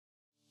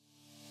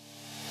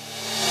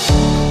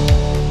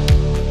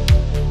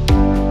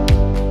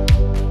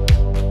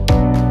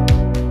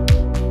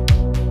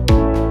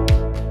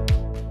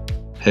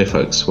Hey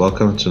folks,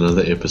 welcome to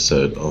another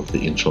episode of the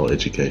Interroll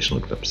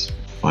Educational Clips.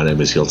 My name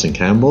is Hilton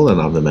Campbell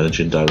and I'm the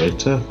Managing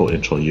Director for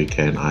Interroll UK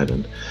and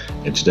Ireland.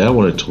 And today I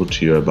want to talk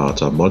to you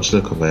about our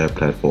Modular Conveyor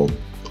Platform,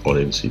 or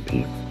MCP.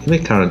 In the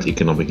current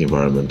economic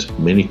environment,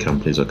 many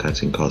companies are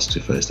cutting costs to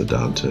face the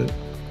downturn.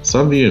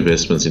 Some view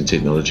investments in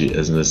technology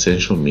as an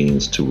essential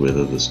means to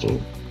weather the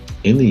storm.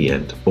 In the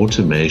end,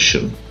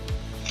 automation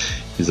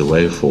is the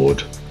way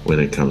forward when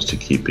it comes to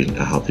keeping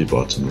a healthy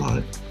bottom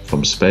line.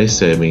 From space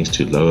savings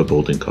to lower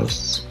building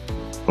costs,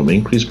 from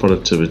increased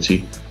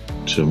productivity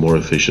to a more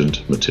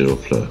efficient material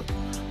flow,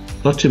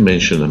 not to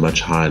mention a much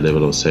higher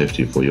level of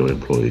safety for your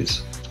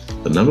employees.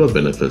 The number of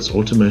benefits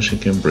automation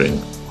can bring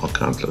are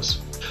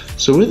countless.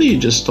 So whether you're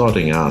just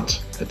starting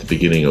out at the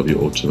beginning of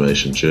your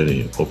automation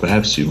journey, or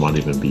perhaps you might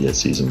even be a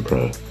seasoned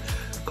pro,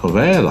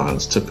 conveyor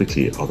lines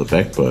typically are the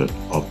backbone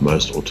of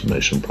most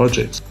automation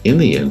projects. In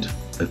the end,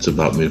 it's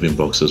about moving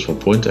boxes from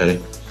point A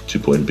to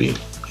point B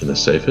in the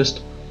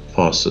safest,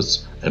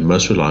 fastest, and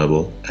most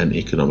reliable and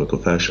economical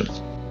fashion.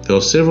 There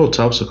are several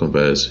types of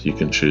conveyors you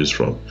can choose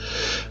from,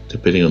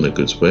 depending on the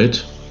goods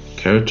weight,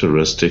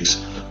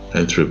 characteristics,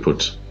 and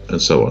throughput, and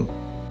so on.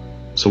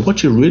 So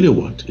what you really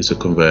want is a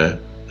conveyor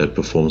that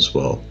performs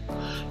well,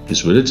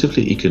 is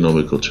relatively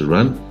economical to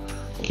run,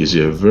 gives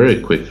you a very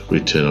quick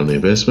return on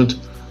investment,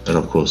 and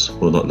of course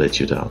will not let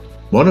you down.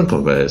 Modern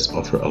conveyors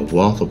offer a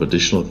wealth of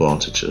additional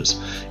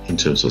advantages in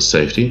terms of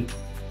safety,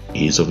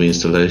 ease of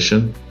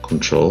installation,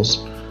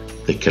 controls,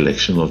 the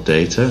collection of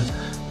data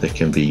that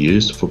can be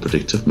used for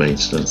predictive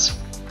maintenance,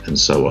 and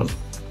so on.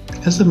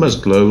 As the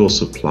most global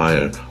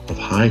supplier of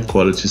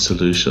high-quality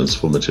solutions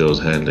for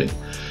materials handling,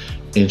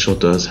 Interroll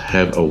does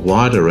have a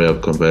wide array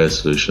of conveyor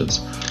solutions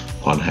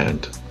on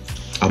hand.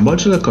 Our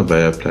Modular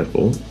Conveyor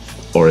Platform,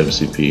 or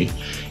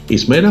MCP,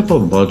 is made up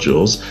of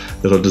modules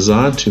that are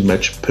designed to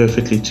match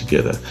perfectly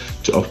together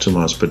to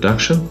optimize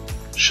production,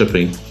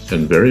 shipping,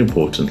 and very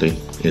importantly,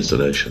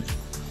 installation.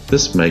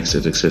 This makes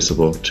it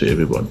accessible to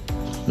everyone,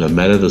 no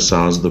matter the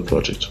size of the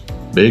project,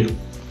 big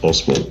or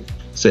small.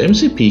 So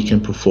MCP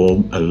can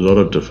perform a lot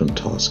of different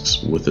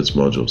tasks with its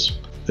modules.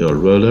 There are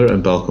roller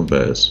and belt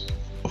conveyors,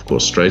 of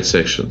course straight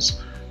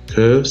sections,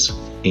 curves,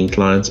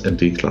 inclines and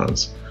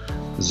declines,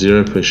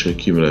 zero pressure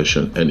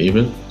accumulation, and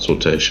even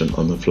sortation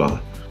on the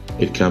fly.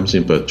 It comes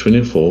in both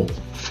 24,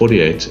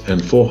 48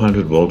 and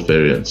 400 volt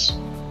variants.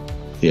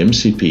 The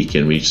MCP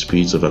can reach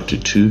speeds of up to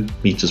 2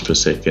 meters per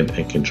second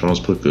and can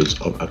transport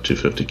goods of up to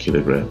 50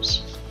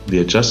 kilograms. The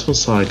adjustable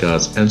side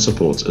guards and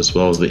supports, as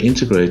well as the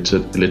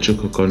integrated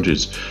electrical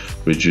conduits,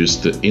 reduce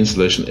the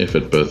installation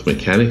effort both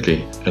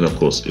mechanically and of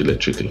course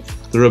electrically.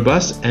 The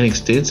robust and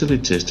extensively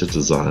tested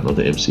design of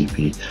the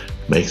MCP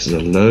makes it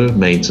a low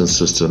maintenance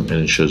system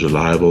and ensures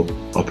reliable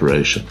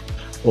operation.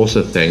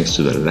 Also, thanks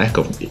to the lack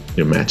of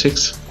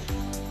pneumatics,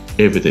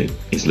 everything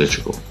is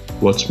electrical.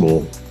 What's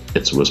more,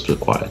 it's whisper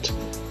quiet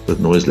with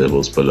noise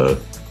levels below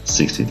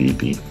 60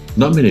 dB.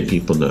 Not many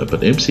people know,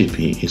 but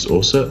MCP is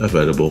also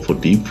available for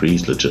deep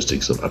freeze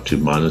logistics of up to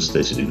minus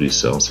 30 degrees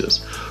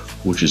Celsius,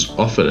 which is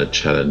often a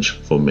challenge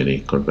for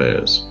many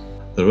conveyors.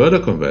 The rotor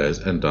conveyors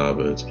and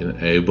diabirds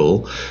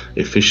enable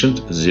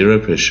efficient zero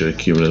pressure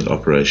accumulated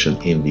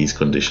operation in these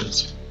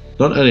conditions.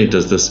 Not only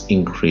does this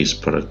increase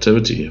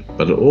productivity,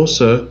 but it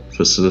also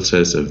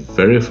facilitates a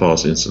very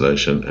fast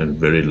installation and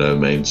very low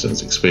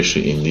maintenance,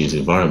 especially in these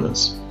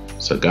environments.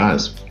 So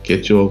guys,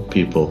 get your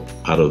people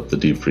out of the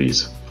deep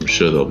freeze. I'm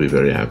sure they'll be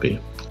very happy.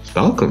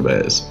 Belt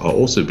conveyors are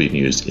also being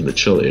used in the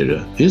chill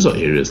area. These are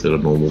areas that are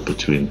normal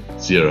between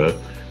 0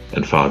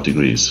 and 5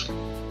 degrees.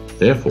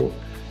 Therefore,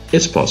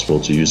 it's possible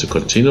to use a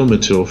continual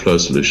material flow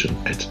solution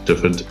at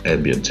different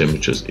ambient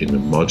temperatures in a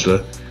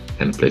modular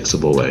and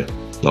flexible way.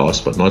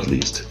 Last but not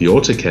least, the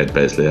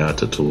AutoCAD-based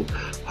layouter tool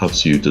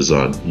helps you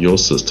design your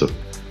system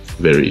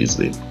very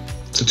easily.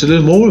 So to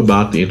learn more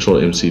about the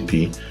Interroll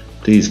MCP,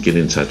 please get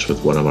in touch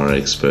with one of our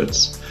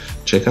experts.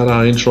 Check out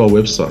our Interroll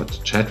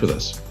website, chat with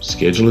us,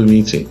 schedule a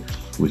meeting.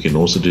 We can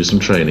also do some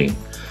training.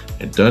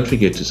 And don't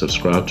forget to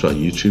subscribe to our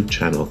YouTube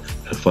channel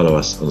and follow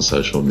us on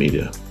social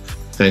media.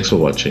 Thanks for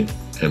watching,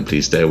 and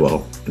please stay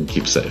well and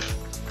keep safe.